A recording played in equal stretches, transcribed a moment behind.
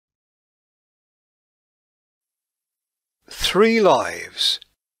3 Lives.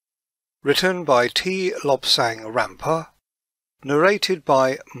 Written by T. Lobsang Rampa. Narrated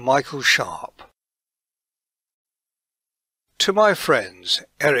by Michael Sharp. To my friends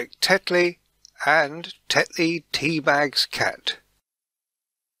Eric Tetley and Tetley Teabag's Cat.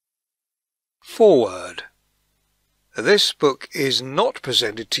 Foreword. This book is not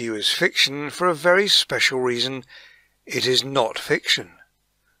presented to you as fiction for a very special reason. It is not fiction.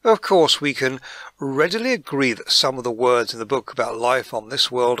 Of course, we can readily agree that some of the words in the book about life on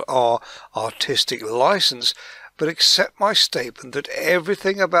this world are artistic license, but accept my statement that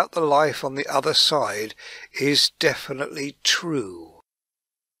everything about the life on the other side is definitely true.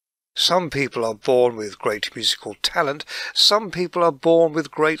 Some people are born with great musical talent, some people are born with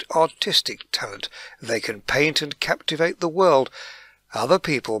great artistic talent. They can paint and captivate the world. Other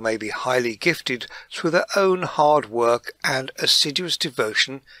people may be highly gifted through their own hard work and assiduous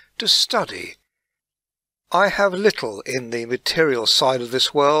devotion to study. I have little in the material side of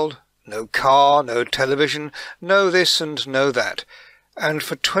this world. No car, no television, no this and no that. And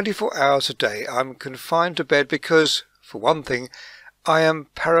for 24 hours a day I'm confined to bed because, for one thing, I am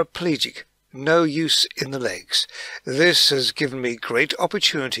paraplegic, no use in the legs. This has given me great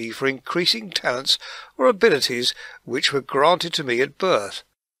opportunity for increasing talents or abilities which were granted to me at birth.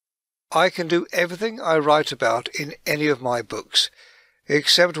 I can do everything I write about in any of my books,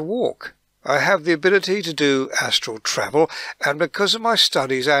 except walk. I have the ability to do astral travel, and because of my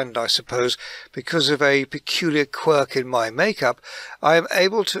studies and, I suppose, because of a peculiar quirk in my makeup, I am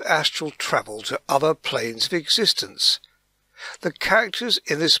able to astral travel to other planes of existence. The characters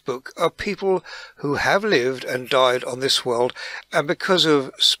in this book are people who have lived and died on this world, and because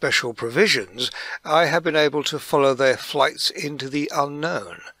of special provisions, I have been able to follow their flights into the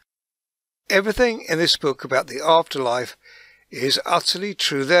unknown. Everything in this book about the afterlife is utterly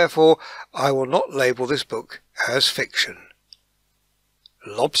true, therefore I will not label this book as fiction.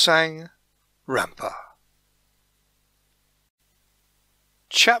 Lobsang Rampa.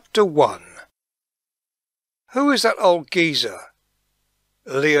 Chapter 1. Who is that old geezer?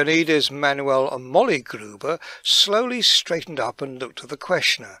 Leonidas Manuel Mollygruber slowly straightened up and looked at the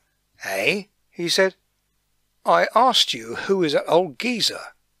questioner. Eh? He said. I asked you who is that old geezer?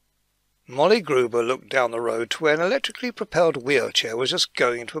 Mollygruber looked down the road to where an electrically propelled wheelchair was just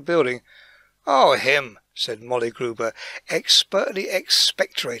going into a building. Oh, him, said Mollygruber, expertly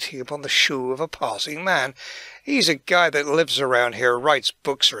expectorating upon the shoe of a passing man. He's a guy that lives around here, writes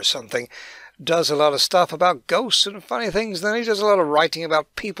books or something. Does a lot of stuff about ghosts and funny things, then he does a lot of writing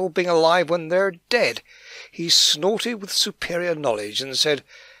about people being alive when they're dead. He snorted with superior knowledge and said,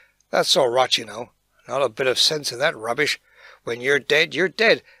 That's all right, you know. Not a bit of sense in that rubbish. When you're dead, you're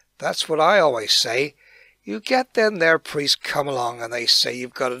dead. That's what I always say. You get them there priests come along and they say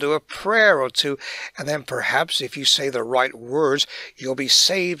you've got to do a prayer or two, and then perhaps if you say the right words you'll be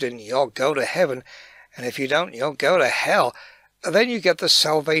saved and you'll go to heaven, and if you don't you'll go to hell. Then you get the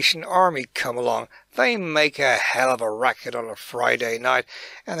Salvation Army come along. They make a hell of a racket on a Friday night,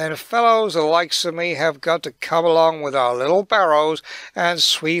 and then fellows the likes of me have got to come along with our little barrows and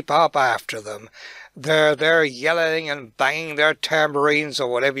sweep up after them. They're there yelling and banging their tambourines,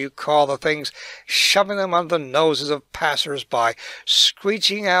 or whatever you call the things, shoving them under the noses of passers-by,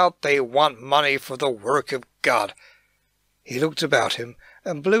 screeching out they want money for the work of God. He looked about him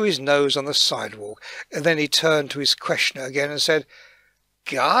and blew his nose on the sidewalk, and then he turned to his questioner again and said,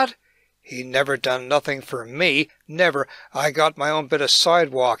 God? He never done nothing for me, never. I got my own bit of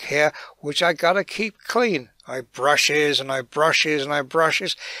sidewalk here, which I got to keep clean. I brushes and I brushes and I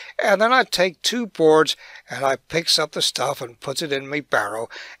brushes, and then I take 2 boards and I picks up the stuff and puts it in me barrow,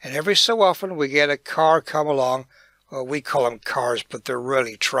 and every so often we get a car come along. Well, we call 'em cars, but they're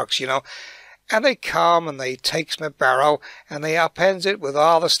really trucks, you know. And they come and they takes my barrow and they upends it with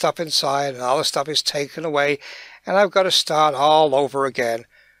all the stuff inside, and all the stuff is taken away, and I've got to start all over again.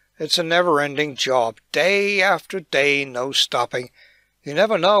 It's a never-ending job, day after day, no stopping. You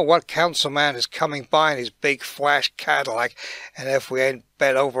never know what councilman is coming by in his big flash Cadillac, and if we ain't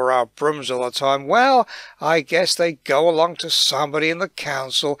bent over our brooms all the time, well, I guess they go along to somebody in the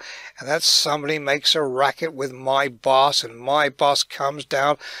council, and that somebody makes a racket with my boss, and my boss comes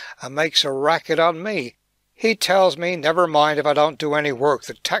down and makes a racket on me. He tells me never mind if I don't do any work,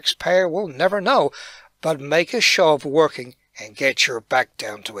 the taxpayer will never know, but make a show of working and get your back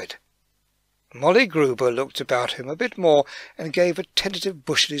down to it. Mollygruber looked about him a bit more and gave a tentative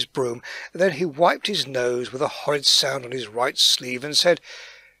push at his broom. Then he wiped his nose with a horrid sound on his right sleeve and said,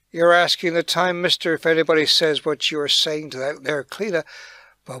 You're asking the time, mister, if anybody says what you are saying to that there cleaner,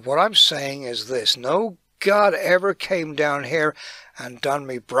 but what I'm saying is this. No God ever came down here and done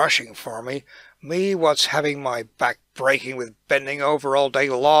me brushing for me. Me what's having my back breaking with bending over all day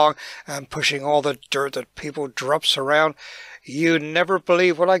long and pushing all the dirt that people drops around. You'd never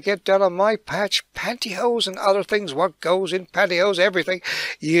believe what I get done on my patch, pantyhose and other things, what goes in pantyhose, everything.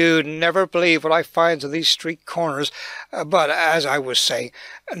 You'd never believe what I finds in these street corners. But as I was saying,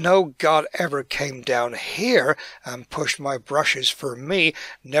 no God ever came down here and pushed my brushes for me,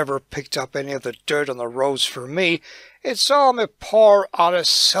 never picked up any of the dirt on the roads for me. It's all my poor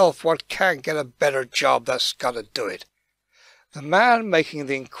honest self what can't get a better job that's got to do it. The man making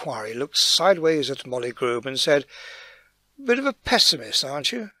the inquiry looked sideways at Molly Gruber and said, "Bit of a pessimist,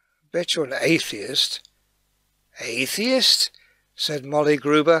 aren't you? Bet you're an atheist." "Atheist?" said Molly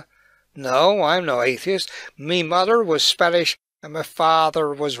Gruber. "No, I'm no atheist. Me mother was Spanish and my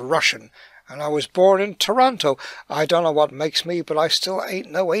father was Russian, and I was born in Toronto. I don't know what makes me, but I still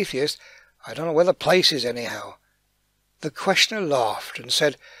ain't no atheist. I don't know where the place is anyhow." The questioner laughed and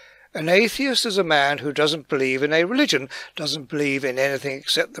said, "An atheist is a man who doesn't believe in a religion, doesn't believe in anything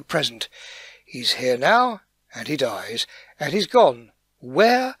except the present. He's here now, and he dies, and he's gone.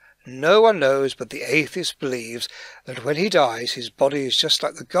 Where? No one knows, but the atheist believes that when he dies his body is just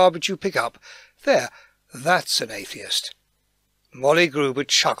like the garbage you pick up. There, that's an atheist." Molly Gruber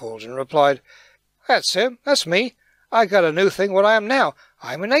chuckled and replied, "That's him, that's me. I got a new thing what I am now.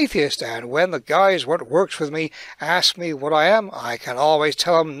 I'm an atheist, and when the guys what works with me ask me what I am, I can always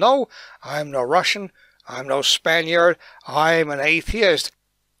tell 'em, no, I'm no Russian, I'm no Spaniard, I'm an atheist.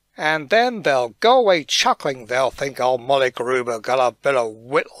 And then they'll go away chuckling. They'll think old Molly Gruber got a bit of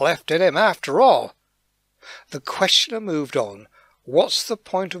wit left in him after all." The questioner moved on. What's the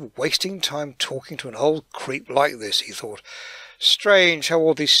point of wasting time talking to an old creep like this, he thought. Strange how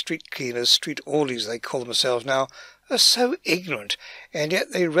all these street cleaners, street orderlies they call themselves now, are so ignorant, and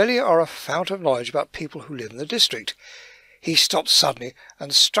yet they really are a fount of knowledge about people who live in the district. He stopped suddenly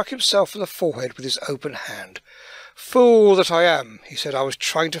and struck himself on the forehead with his open hand. "Fool that I am," he said, "I was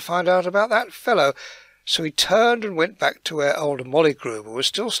trying to find out about that fellow." So he turned and went back to where old Molly Gruber was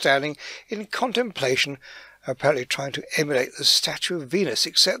still standing in contemplation, apparently trying to emulate the statue of Venus,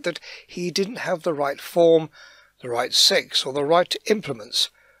 except that he didn't have the right form, the right sex, or the right implements.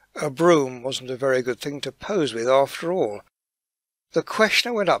 A broom wasn't a very good thing to pose with after all. The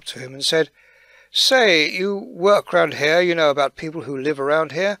questioner went up to him and said, "Say, you work round here, you know about people who live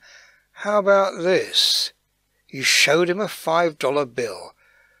around here. How about this?" He showed him a $5 bill.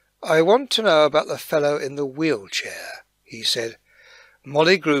 "I want to know about the fellow in the wheelchair," he said.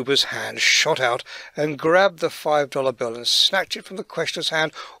 Molly Gruber's hand shot out and grabbed the $5 bill and snatched it from the questioner's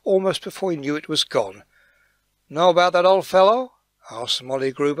hand almost before he knew it was gone. "Know about that old fellow?" asked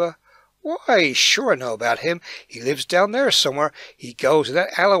Molly Gruber. "Why, sure I know about him. He lives down there somewhere. He goes in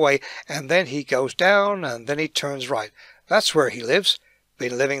that alleyway, and then he goes down, and then he turns right. That's where he lives.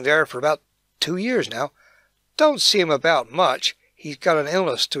 Been living there for about 2 years now. Don't see him about much. He's got an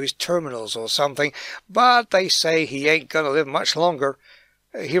illness to his terminals or something, but they say he ain't going to live much longer.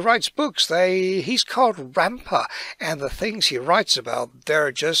 He writes books. He's called Rampa, and the things he writes about,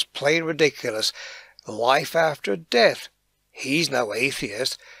 they're just plain ridiculous. Life after death. He's no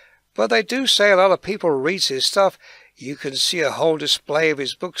atheist, but they do say a lot of people reads his stuff. You can see a whole display of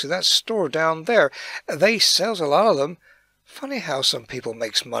his books in that store down there. They sells a lot of them. Funny how some people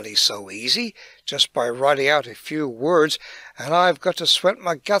makes money so easy, just by writing out a few words, and I've got to sweat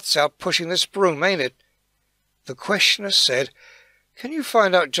my guts out pushing this broom, ain't it?" The questioner said, "Can you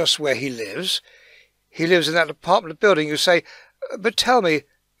find out just where he lives? He lives in that apartment building, you say. But tell me,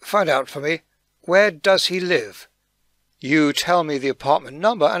 find out for me, where does he live? You tell me the apartment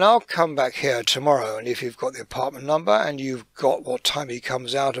number, and I'll come back here tomorrow, and if you've got the apartment number, and you've got what time he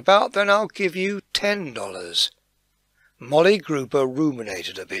comes out about, then I'll give you $10. Molly Gruber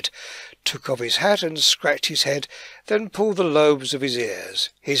ruminated a bit, took off his hat and scratched his head, then pulled the lobes of his ears.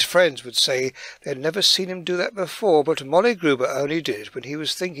 His friends would say they'd never seen him do that before, but Molly Gruber only did it when he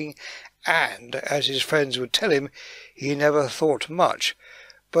was thinking, and, as his friends would tell him, he never thought much.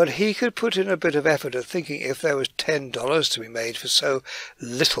 But he could put in a bit of effort at thinking if there was $10 to be made for so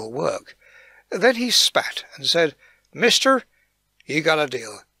little work. Then he spat and said, "Mister, you got a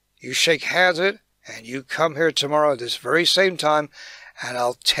deal. You shake hands with it, and you come here tomorrow at this very same time, and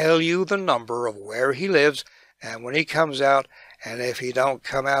I'll tell you the number of where he lives, and when he comes out, and if he don't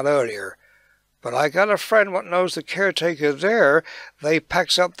come out earlier. But I got a friend what knows the caretaker there. They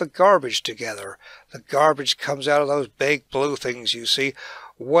packs up the garbage together. The garbage comes out of those big blue things, you see.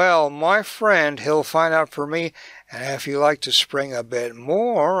 Well, my friend, he'll find out for me, and if you like to spring a bit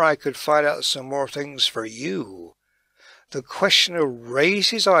more, I could find out some more things for you." The questioner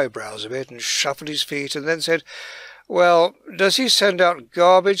raised his eyebrows a bit and shuffled his feet, and then said, Well, does he send out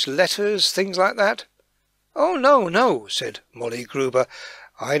garbage, letters, things like that? Oh, no, no, said Molly Gruber.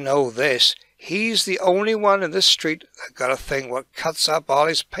 I know this. He's the only one in this street that got a thing what cuts up all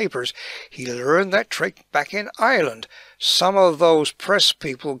his papers. He learned that trick back in Ireland. Some of those press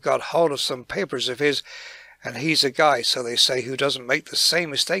people got hold of some papers of his, and he's a guy, so they say, who doesn't make the same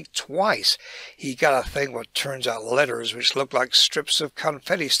mistake twice. He got a thing what turns out letters which look like strips of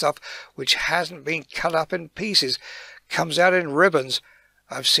confetti stuff which hasn't been cut up in pieces. Comes out in ribbons.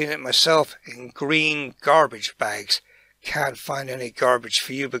 I've seen it myself in green garbage bags. Can't find any garbage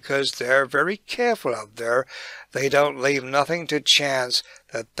for you because they're very careful out there. They don't leave nothing to chance,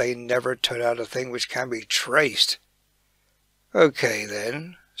 that they never turn out a thing which can be traced. Okay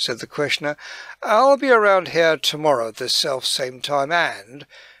then, said the questioner. I'll be around here tomorrow at the self-same time, and,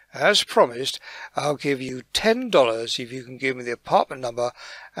 as promised, I'll give you $10 if you can give me the apartment number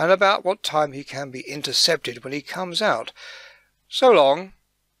and about what time he can be intercepted when he comes out. So long.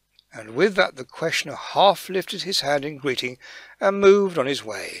 And with that the questioner half lifted his hand in greeting and moved on his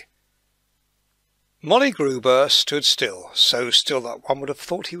way. Molly Gruber stood still, so still that one would have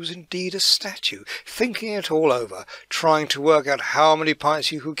thought he was indeed a statue, thinking it all over, trying to work out how many pints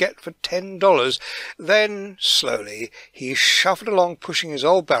he could get for $10. Then, slowly, he shuffled along, pushing his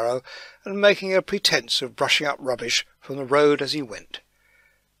old barrow and making a pretence of brushing up rubbish from the road as he went.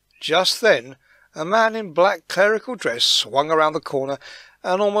 Just then a man in black clerical dress swung around the corner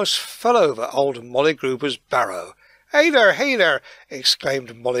and almost fell over old Molly Gruber's barrow. Hey there,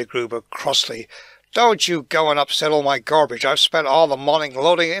 exclaimed Molly Gruber crossly. Don't you go and upset all my garbage. I've spent all the morning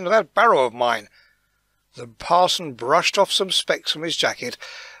loading it into that barrow of mine. The parson brushed off some specks from his jacket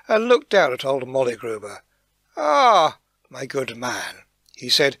and looked down at old Molly Gruber. Ah, my good man, he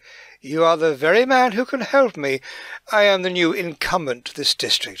said, you are the very man who can help me. I am the new incumbent to this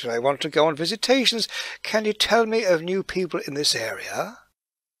district, and I want to go on visitations. Can you tell me of new people in this area?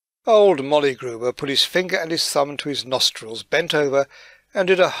 Old Molly Gruber put his finger and his thumb to his nostrils, bent over, and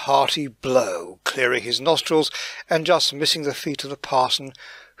did a hearty blow, clearing his nostrils and just missing the feet of the parson,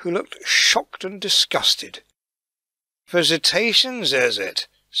 who looked shocked and disgusted. Visitations, is it?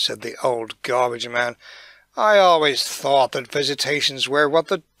 Said the old garbage man. I always thought that visitations were what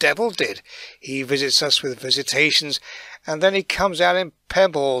the devil did. He visits us with visitations, and then he comes out in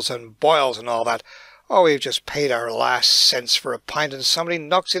pimples and boils and all that. Oh, we've just paid our last cents for a pint and somebody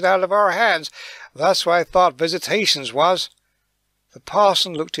knocks it out of our hands. That's what I thought visitations was. The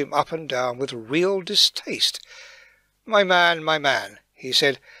parson looked him up and down with real distaste. My man, he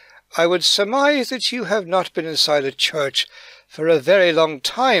said, I would surmise that you have not been inside a church for a very long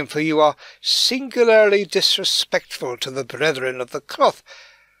time, for you are singularly disrespectful to the brethren of the cloth.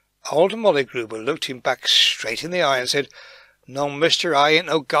 Old Molly Gruber looked him back straight in the eye and said, No, mister, I ain't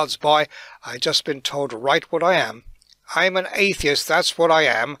no God's boy. I just been told right what I am. I'm an atheist, that's what I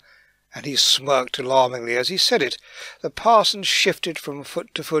am. And he smirked alarmingly as he said it. The parson shifted from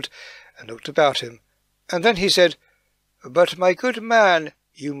foot to foot and looked about him. And then he said, But, my good man,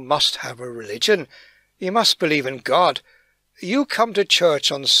 you must have a religion. You must believe in God. You come to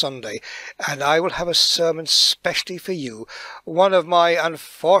church on Sunday, and I will have a sermon specially for you, one of my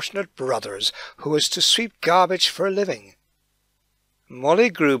unfortunate brothers, who is to sweep garbage for a living. Molly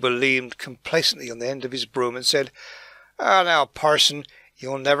Gruber leaned complacently on the end of his broom and said, Ah, now, parson,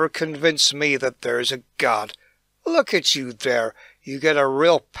 you'll never convince me that there is a God. Look at you there. You get a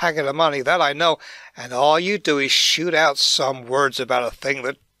real packet of money, that I know, and all you do is shoot out some words about a thing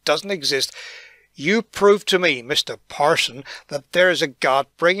that doesn't exist. You prove to me, Mr. Parson, that there is a God.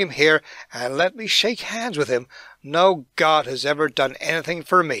 Bring him here, and let me shake hands with him. No God has ever done anything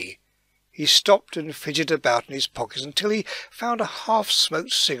for me. He stopped and fidgeted about in his pockets until he found a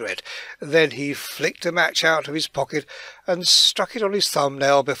half-smoked cigarette. Then he flicked a match out of his pocket and struck it on his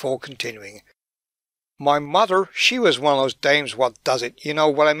thumbnail before continuing. My mother, she was one of those dames what does it, you know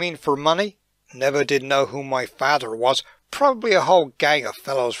what I mean, for money. Never did know who my father was. Probably a whole gang of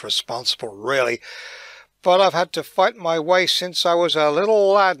fellows responsible, really. But I've had to fight my way since I was a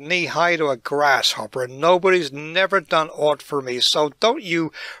little lad knee-high to a grasshopper, and nobody's never done aught for me. So don't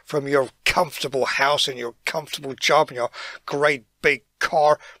you, from your comfortable house and your comfortable job and your great big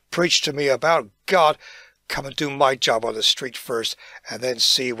car, preach to me about God. Come and do my job on the street first, and then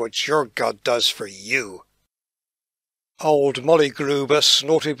see what your God does for you. Old Molly Gruber,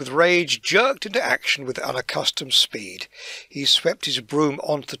 snorted with rage, jerked into action with unaccustomed speed. He swept his broom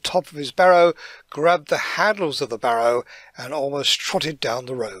onto the top of his barrow, grabbed the handles of the barrow, and almost trotted down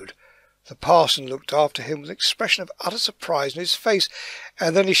the road. The parson looked after him with an expression of utter surprise on his face,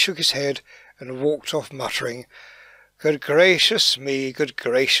 and then he shook his head and walked off muttering, Good gracious me,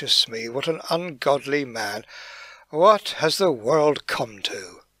 what an ungodly man. What has the world come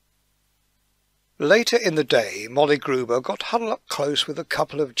to? Later in the day, Molly Gruber got huddled up close with a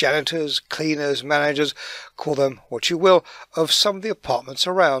couple of janitors, cleaners, managers, call them what you will, of some of the apartments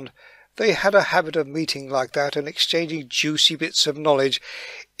around. They had a habit of meeting like that and exchanging juicy bits of knowledge.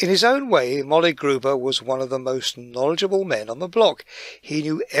 In his own way, Molly Gruber was one of the most knowledgeable men on the block. He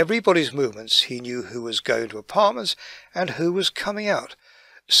knew everybody's movements. He knew who was going to apartments and who was coming out.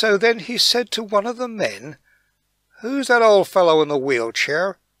 So then he said to one of the men, "Who's that old fellow in the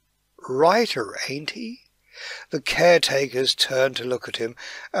wheelchair? Writer, ain't he?" The caretakers turned to look at him,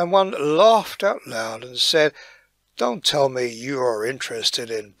 and one laughed out loud and said, "Don't tell me you are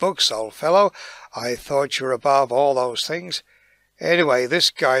interested in books, old fellow. I thought you were above all those things. Anyway, this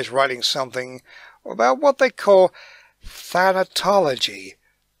guy's writing something about what they call thanatology.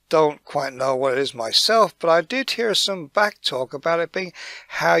 Don't quite know what it is myself, but I did hear some back talk about it being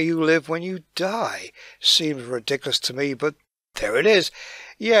how you live when you die. Seems ridiculous to me, but there it is.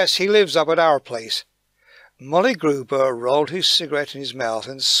 Yes, he lives up at our place." Molly Gruber rolled his cigarette in his mouth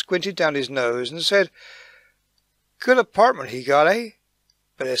and squinted down his nose and said, "Good apartment he got, eh?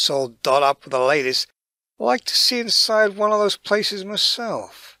 But it's all done up with the latest. Like to see inside one of those places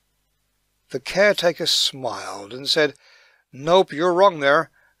myself." The caretaker smiled and said, "Nope, you're wrong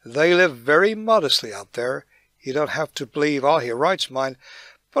there. They live very modestly up there. You don't have to believe all he writes, mind.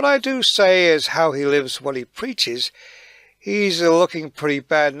 But I do say as how he lives what he preaches. He's looking pretty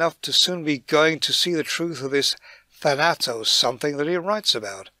bad enough to soon be going to see the truth of this Thanatos something that he writes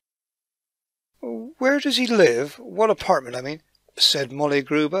about." "Where does he live? What apartment, I mean?" said Molly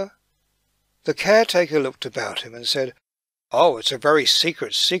Gruber. The caretaker looked about him and said, "Oh, it's a very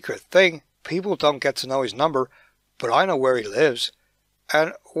secret thing. People don't get to know his number, but I know where he lives.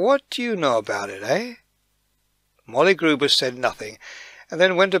 And what do you know about it, eh?" Molly Gruber said nothing, and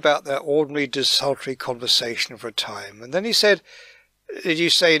then went about their ordinary desultory conversation for a time, and then he said, "Did you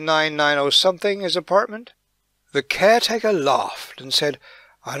say 990 something, his apartment?" The caretaker laughed and said,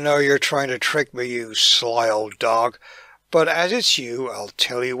 "I know you're trying to trick me, you sly old dog, but as it's you, I'll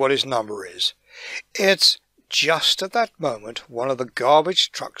tell you what his number is. It's—" Just at that moment, one of the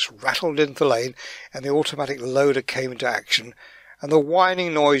garbage trucks rattled into the lane, and the automatic loader came into action, and the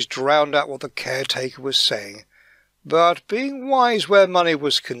whining noise drowned out what the caretaker was saying. But being wise where money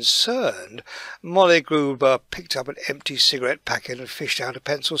was concerned, Molly Gruber picked up an empty cigarette packet and fished out a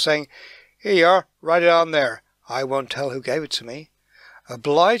pencil, saying, "Here you are, write it on there. I won't tell who gave it to me."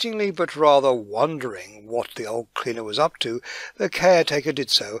 Obligingly, but rather wondering what the old cleaner was up to, the caretaker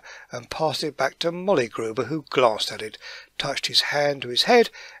did so, and passed it back to Molly Gruber, who glanced at it, touched his hand to his head,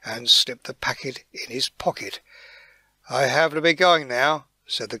 and slipped the packet in his pocket. "I have to be going now,"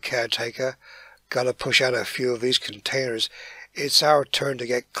 said the caretaker. "Got to push out a few of these containers. It's our turn to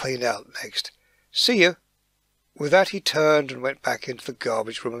get cleaned out next. See you." With that he turned and went back into the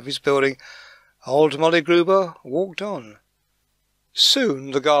garbage room of his building. Old Molly Gruber walked on.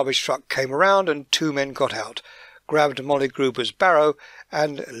 Soon the garbage truck came around, and two men got out, grabbed Molly Gruber's barrow,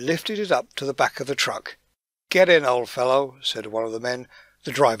 and lifted it up to the back of the truck. "Get in, old fellow," said one of the men,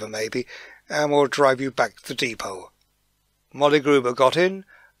 the driver maybe, "and we'll drive you back to the depot." Molly Gruber got in,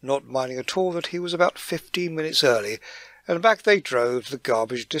 not minding at all that he was about 15 minutes early, and back they drove to the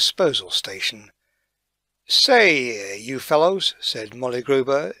garbage disposal station. "Say, you fellows," said Molly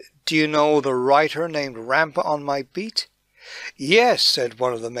Gruber, "do you know the writer named Rampa on my beat?" "Yes," said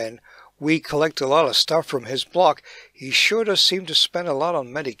one of the men. "We collect a lot of stuff from his block. He sure does seem to spend a lot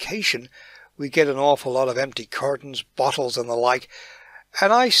on medication. We get an awful lot of empty cartons, bottles and the like.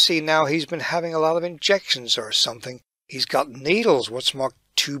 And I see now he's been having a lot of injections or something. He's got needles what's marked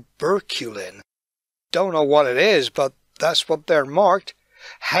tuberculin. Don't know what it is, but that's what they're marked.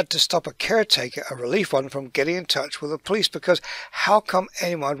 Had to stop a caretaker, a relief one, from getting in touch with the police, because how come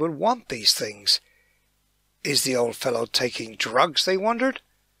anyone would want these things? Is the old fellow taking drugs, they wondered?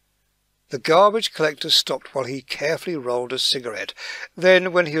 The garbage collector stopped while he carefully rolled a cigarette.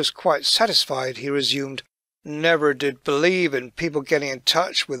 Then, when he was quite satisfied, he resumed, "Never did believe in people getting in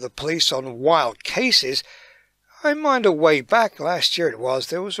touch with the police on wild cases. I mind a way back, last year it was,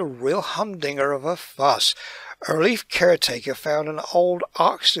 there was a real humdinger of a fuss. A relief caretaker found an old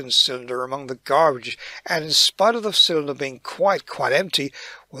oxygen cylinder among the garbage, and in spite of the cylinder being quite empty,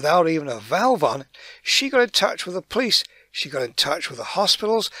 without even a valve on it, she got in touch with the police. She got in touch with the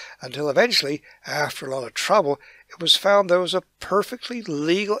hospitals, until eventually, after a lot of trouble, it was found there was a perfectly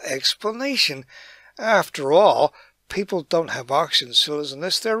legal explanation. After all, people don't have oxygen cylinders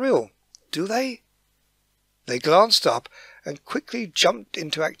unless they're ill, do they?" They glanced up and quickly jumped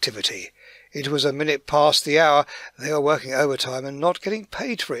into activity. It was a minute past the hour. They were working overtime and not getting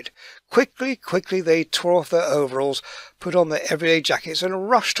paid for it. Quickly they tore off their overalls, put on their everyday jackets, and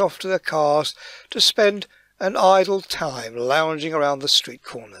rushed off to their cars to spend an idle time lounging around the street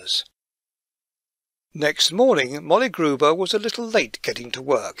corners. Next morning, Molly Gruber was a little late getting to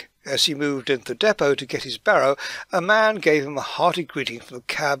work. As he moved into the depot to get his barrow, a man gave him a hearty greeting from the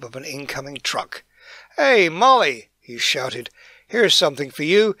cab of an incoming truck. "Hey, Molly," he shouted, "here's something for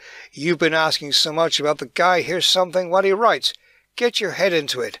you. You've been asking so much about the guy. Here's something what he writes. Get your head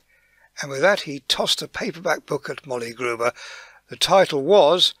into it." And with that he tossed a paperback book at Molly Gruber. The title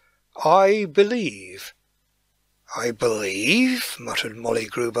was I Believe. "I believe?" muttered Molly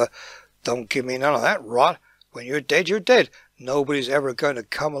Gruber. "Don't give me none of that rot. When you're dead, you're dead. Nobody's ever going to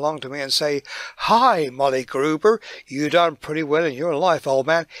come along to me and say, 'Hi, Molly Gruber, you done pretty well in your life, old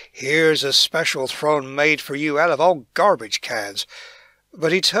man. Here's a special throne made for you out of old garbage cans.'"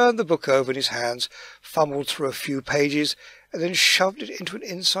 But he turned the book over in his hands, fumbled through a few pages, and then shoved it into an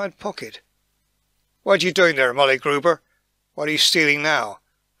inside pocket. "What are you doing there, Molly Gruber? What are you stealing now?"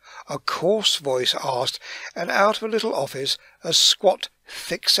 a coarse voice asked, and out of a little office a squat,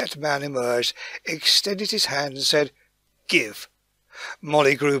 thick-set man emerged, extended his hand and said, "Give."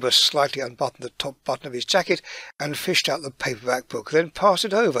 Molly Gruber slightly unbuttoned the top button of his jacket and fished out the paperback book, then passed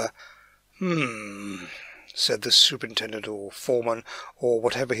it over. Said the superintendent or foreman or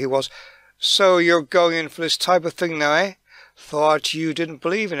whatever he was. "So you're going in for this type of thing now, eh? Thought you didn't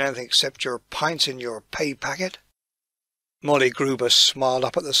believe in anything except your pints and your pay packet." Molly Gruber smiled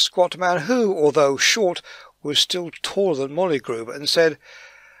up at the squat man who, although short, was still taller than Molly Gruber, and said,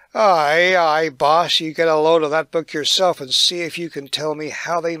 Aye, boss, you get a load of that book yourself and see if you can tell me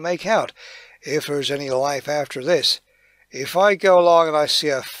how they make out, if there's any life after this. If I go along and I see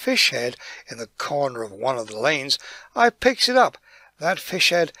a fish head in the corner of one of the lanes, I picks it up, that fish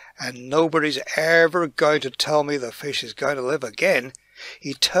head, and nobody's ever going to tell me the fish is going to live again."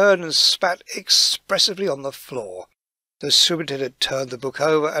 He turned and spat expressively on the floor. The superintendent turned the book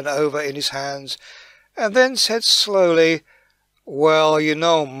over and over in his hands, and then said slowly, "Well, you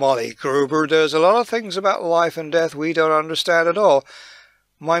know, Molly Gruber, there's a lot of things about life and death we don't understand at all.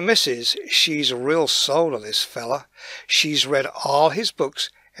 My missus, she's a real soul of this fella. She's read all his books,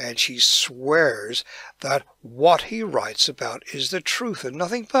 and she swears that what he writes about is the truth and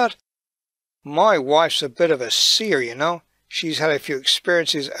nothing but. My wife's a bit of a seer, you know. She's had a few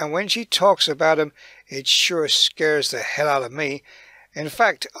experiences, and when she talks about 'em, it sure scares the hell out of me. In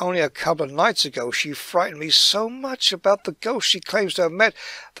fact, only a couple of nights ago she frightened me so much about the ghost she claims to have met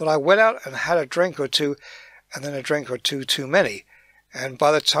that I went out and had a drink or two, and then a drink or two too many. And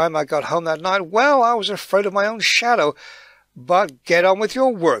by the time I got home that night, well, I was afraid of my own shadow. But get on with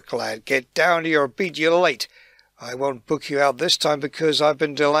your work, lad. Get down to your beat. You're late. I won't book you out this time because I've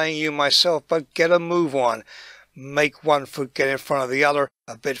been delaying you myself, but get a move on. Make one foot get in front of the other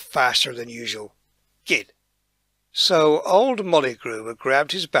a bit faster than usual. Git." So old Molly Gruber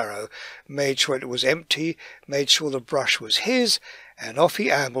grabbed his barrow, made sure it was empty, made sure the brush was his, and off he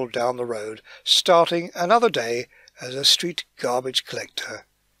ambled down the road, starting another day as a street garbage collector.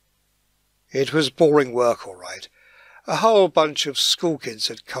 It was boring work, all right. A whole bunch of school kids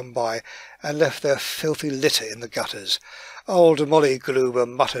had come by and left their filthy litter in the gutters. Old Molly Gruber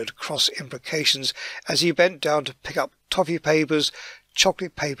muttered cross imprecations as he bent down to pick up toffee papers,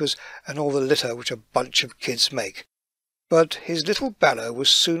 chocolate papers, and all the litter which a bunch of kids make. But his little barrow was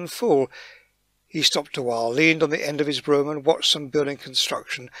soon full. He stopped a while, leaned on the end of his broom, and watched some building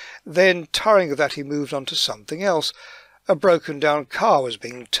construction. Then, tiring of that, he moved on to something else. A broken-down car was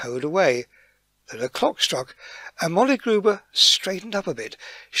being towed away. Then a clock struck, and Molly Gruber straightened up a bit,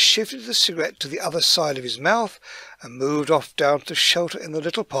 shifted the cigarette to the other side of his mouth, and moved off down to shelter in the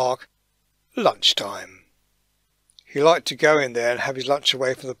little park. Lunchtime. He liked to go in there and have his lunch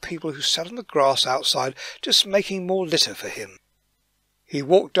away from the people who sat on the grass outside just making more litter for him. He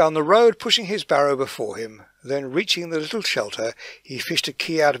walked down the road, pushing his barrow before him. Then, reaching the little shelter, he fished a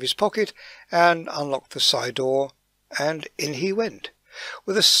key out of his pocket and unlocked the side door, and in he went.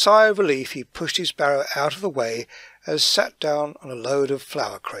 With a sigh of relief he pushed his barrow out of the way and sat down on a load of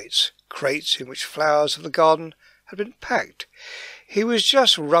flower crates, in which flowers of the garden had been packed. He was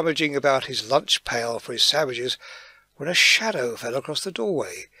just rummaging about his lunch pail for his sandwiches when a shadow fell across the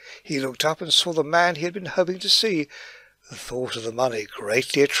doorway. He looked up and saw the man he had been hoping to see. The thought of the money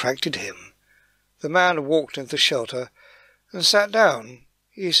greatly attracted him. The man walked into the shelter and sat down.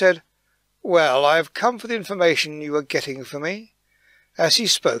 He said, "Well, I've come for the information you were getting for me." As he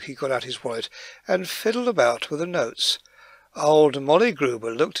spoke he got out his wallet and fiddled about with the notes. Old Molly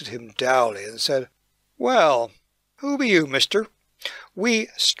Gruber looked at him dourly and said, "Well, who be you, mister? We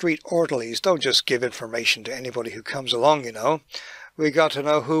street orderlies don't just give information to anybody who comes along, you know. We got to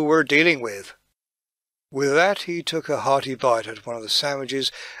know who we're dealing with." With that he took a hearty bite at one of the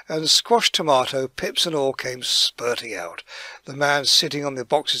sandwiches, and squashed tomato, pips and all came spurting out. The man sitting on the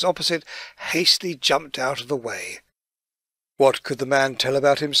boxes opposite hastily jumped out of the way. What could the man tell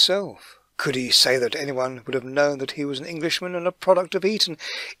about himself? Could he say that anyone would have known that he was an Englishman and a product of Eton,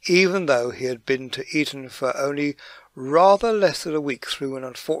 even though he had been to Eton for only rather less than a week through an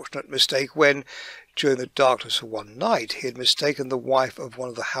unfortunate mistake when, during the darkness of one night, he had mistaken the wife of one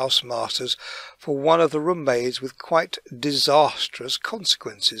of the house-masters for one of the room-maids, with quite disastrous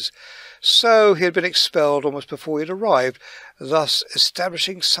consequences. So he had been expelled almost before he had arrived, thus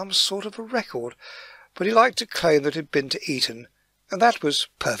establishing some sort of a record. But he liked to claim that he had been to Eton, and that was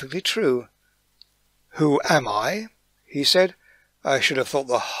perfectly true. "Who am I?" he said. "I should have thought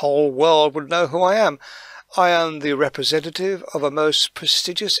the whole world would know who I am. I am the representative of a most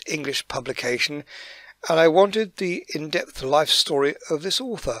prestigious English publication, and I wanted the in-depth life story of this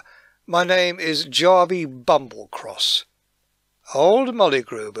author. My name is Jarvey Bumblecross." Old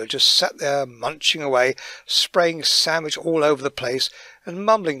Mollygruber just sat there munching away, spraying sandwich all over the place, and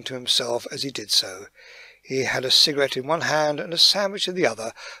mumbling to himself as he did so. He had a cigarette in one hand and a sandwich in the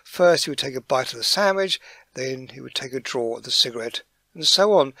other. First he would take a bite of the sandwich, then he would take a draw at the cigarette, and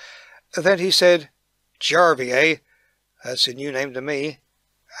so on. Then he said, "Jarvey, eh? That's a new name to me.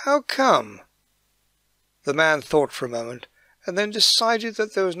 How come?" The man thought for a moment, and then decided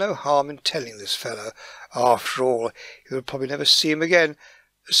that there was no harm in telling this fellow. After all, he would probably never see him again.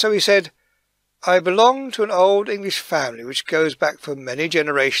 So he said, "I belong to an old English family which goes back for many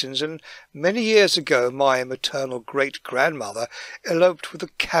generations, and many years ago my maternal great-grandmother eloped with a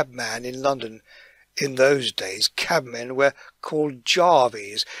cabman in London. In those days cabmen were called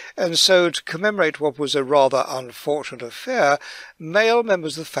Jarveys, and so to commemorate what was a rather unfortunate affair, male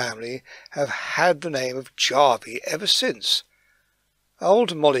members of the family have had the name of Jarvey ever since."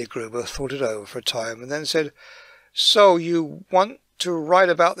 Old Mollygruber thought it over for a time, and then said, "So you want to write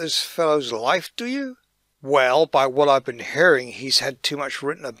about this fellow's life, do you?" "Well, by what I've been hearing, he's had too much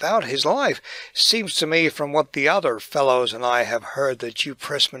written about his life. Seems to me from what the other fellows and I have heard that you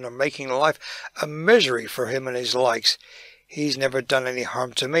pressmen are making life a misery for him and his likes. He's never done any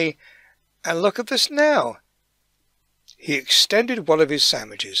harm to me, and look at this now." He extended one of his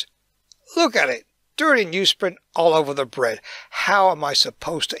sandwiches. "Look at it! Dirty newsprint all over the bread. How am I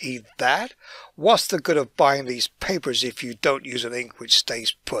supposed to eat that? What's the good of buying these papers if you don't use an ink which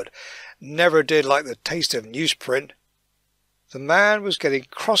stays put? Never did like the taste of newsprint." The man was getting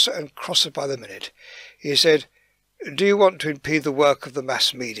crosser and crosser by the minute. He said, "Do you want to impede the work of the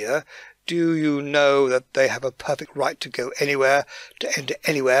mass media? Do you know that they have a perfect right to go anywhere, to enter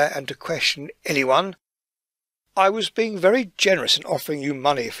anywhere, and to question anyone? I was being very generous in offering you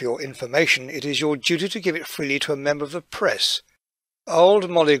money for your information. It is your duty to give it freely to a member of the press." Old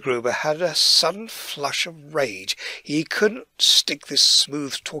Mollygruber had a sudden flush of rage. He couldn't stick this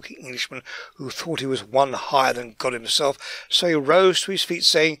smooth-talking Englishman who thought he was one higher than God himself, so he rose to his feet,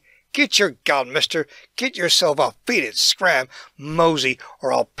 saying, "Get your gun, mister. Get yourself off. Beat it. Scram. Mosey,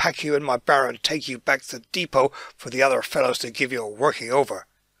 or I'll pack you in my barrow and take you back to the depot for the other fellows to give you a working over."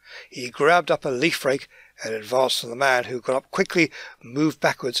 He grabbed up a leaf rake and advanced to the man, who got up quickly, moved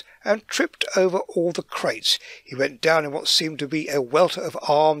backwards, and tripped over all the crates. He went down in what seemed to be a welter of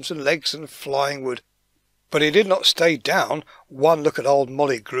arms and legs and flying wood. But he did not stay down. One look at old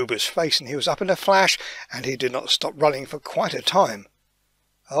Mollygruber's face, and he was up in a flash, and he did not stop running for quite a time.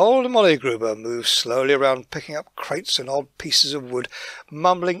 Old Mollygruber moved slowly around, picking up crates and odd pieces of wood,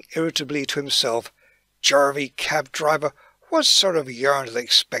 mumbling irritably to himself, "Jarvey, cab driver, what sort of yarn do they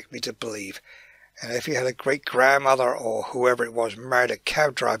expect me to believe? And if he had a great-grandmother, or whoever it was, married a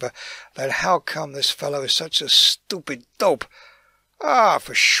cab driver, then how come this fellow is such a stupid dope? Ah,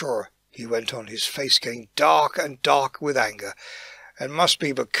 for sure," he went on, his face getting darker and darker with anger. "It must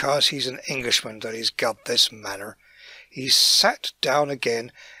be because he's an Englishman that he's got this manner." He sat down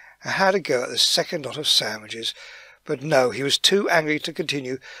again and had a go at the second lot of sandwiches. But no, he was too angry to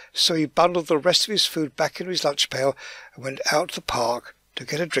continue, so he bundled the rest of his food back into his lunch pail and went out to the park to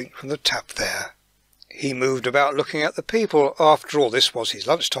get a drink from the tap there. He moved about looking at the people. After all, this was his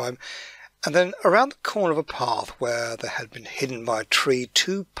lunchtime. And then around the corner of a path where they had been hidden by a tree,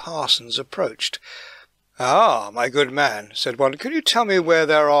 two parsons approached. "Ah, my good man," said one, "can you tell me where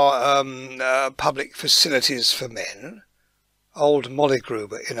there are public facilities for men?" Old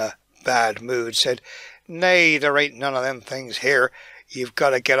Mollygruber, in a bad mood, said, "Nay, there ain't none of them things here. You've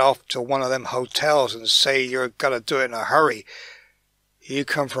got to get off to one of them hotels and say you're going to do it in a hurry. You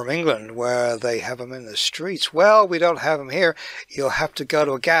come from England, where they have 'em in the streets. Well, we don't have 'em here. You'll have to go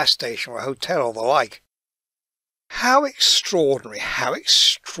to a gas station or a hotel or the like." How extraordinary,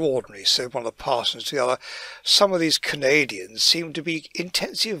 said one of the parsons to the other. Some of these Canadians seem to be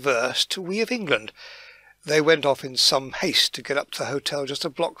intensely averse to we of England. They went off in some haste to get up to the hotel just a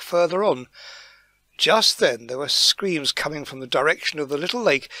block further on. Just then there were screams coming from the direction of the little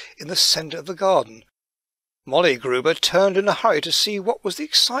lake in the centre of the garden. Molly Gruber turned in a hurry to see what was the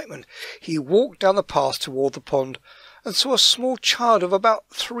excitement. He walked down the path toward the pond and saw a small child of about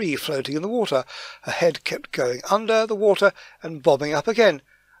 3 floating in the water. Her head kept going under the water and bobbing up again.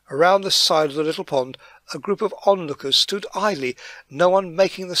 Around the side of the little pond a group of onlookers stood idly, no one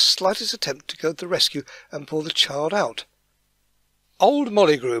making the slightest attempt to go to the rescue and pull the child out. Old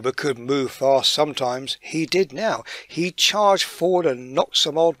Molly Gruber could move fast sometimes. He did now. He charged forward and knocked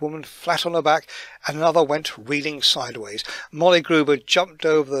some old woman flat on her back, and another went reeling sideways. Molly Gruber jumped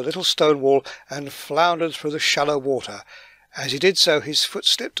over the little stone wall and floundered through the shallow water. As he did so, his foot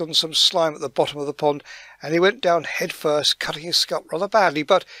slipped on some slime at the bottom of the pond, and he went down head first, cutting his scalp rather badly,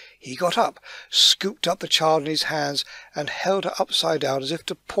 but he got up, scooped up the child in his hands, and held her upside down as if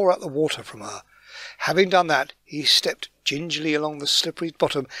to pour out the water from her. Having done that, he stepped gingerly along the slippery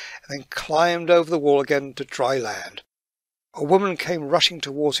bottom and then climbed over the wall again to dry land. A woman came rushing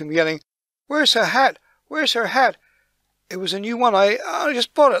towards him, yelling, "Where's her hat? Where's her hat? It was a new one. I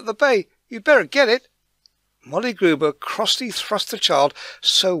just bought it at the bay. You'd better get it." Molly Gruber crossly thrust the child,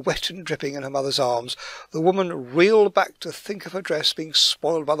 so wet and dripping, in her mother's arms. The woman reeled back to think of her dress being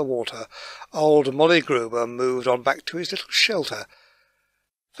spoiled by the water. Old Molly Gruber moved on back to his little shelter.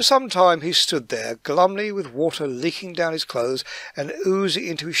 For some time he stood there, glumly, with water leaking down his clothes and oozing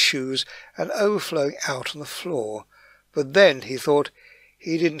into his shoes and overflowing out on the floor. But then he thought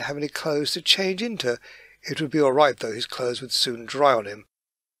he didn't have any clothes to change into. It would be all right, though. His clothes would soon dry on him.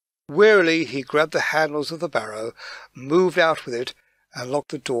 Wearily he grabbed the handles of the barrow, moved out with it, and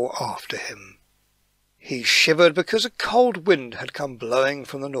locked the door after him. He shivered because a cold wind had come blowing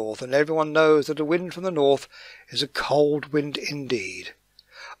from the north, and everyone knows that a wind from the north is a cold wind indeed.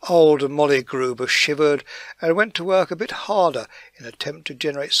 Old Molly Gruber shivered and went to work a bit harder in an attempt to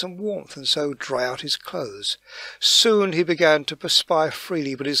generate some warmth and so dry out his clothes. Soon he began to perspire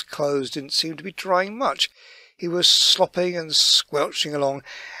freely, but his clothes didn't seem to be drying much. He was slopping and squelching along,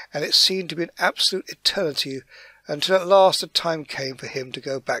 and it seemed to be an absolute eternity until at last the time came for him to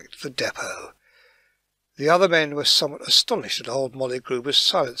go back to the depot. The other men were somewhat astonished at old Molly Gruber's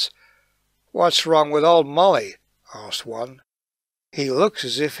silence. "What's wrong with old Molly?" asked one. "He looks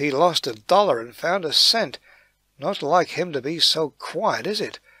as if he lost $1 and found a cent. Not like him to be so quiet, is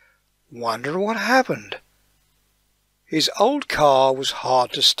it? Wonder what happened." His old car was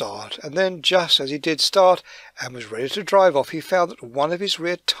hard to start, and then just as he did start and was ready to drive off, he found that one of his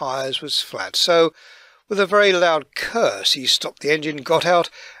rear tyres was flat. So, with a very loud curse, he stopped the engine, got out,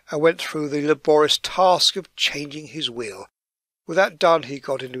 and went through the laborious task of changing his wheel. With that done, he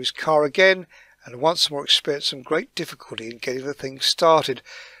got into his car again, and once more experienced some great difficulty in getting the thing started.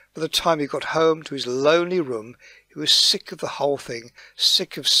 By the time he got home to his lonely room, he was sick of the whole thing,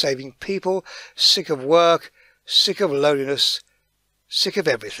 sick of saving people, sick of work, sick of loneliness, sick of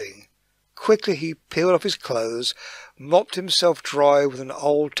everything. Quickly he peeled off his clothes, mopped himself dry with an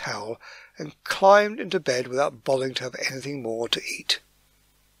old towel, and climbed into bed without bothering to have anything more to eat.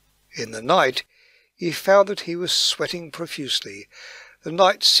 In the night he found that he was sweating profusely. The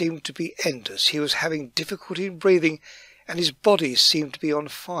night seemed to be endless. He was having difficulty in breathing, and his body seemed to be on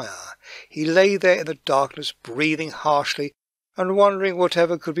fire. He lay there in the darkness, breathing harshly, and wondering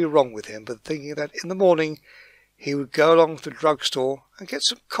whatever could be wrong with him, but thinking that in the morning he would go along to the drugstore and get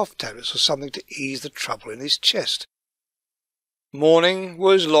some cough tablets or something to ease the trouble in his chest. Morning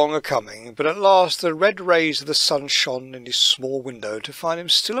was long a-coming, but at last the red rays of the sun shone in his small window to find him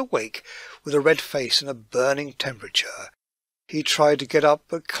still awake with a red face and a burning temperature. He tried to get up,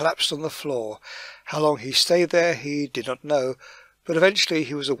 but collapsed on the floor. How long he stayed there he did not know, but eventually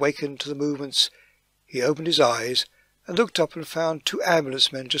he was awakened to the movements. He opened his eyes and looked up and found 2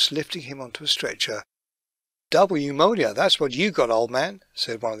 ambulance men just lifting him onto a stretcher. "Double pneumonia, that's what you got, old man,"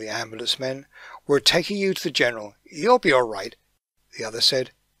 said one of the ambulance men. "We're taking you to the general. You'll be all right." The other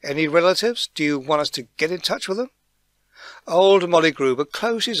said, "Any relatives? Do you want us to get in touch with them?" Old Molly Gruber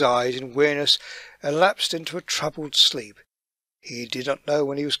closed his eyes in weariness and lapsed into a troubled sleep. He did not know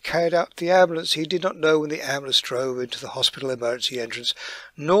when he was carried out to the ambulance. He did not know when the ambulance drove into the hospital emergency entrance,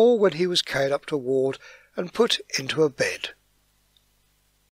 nor when he was carried up to a ward and put into a bed.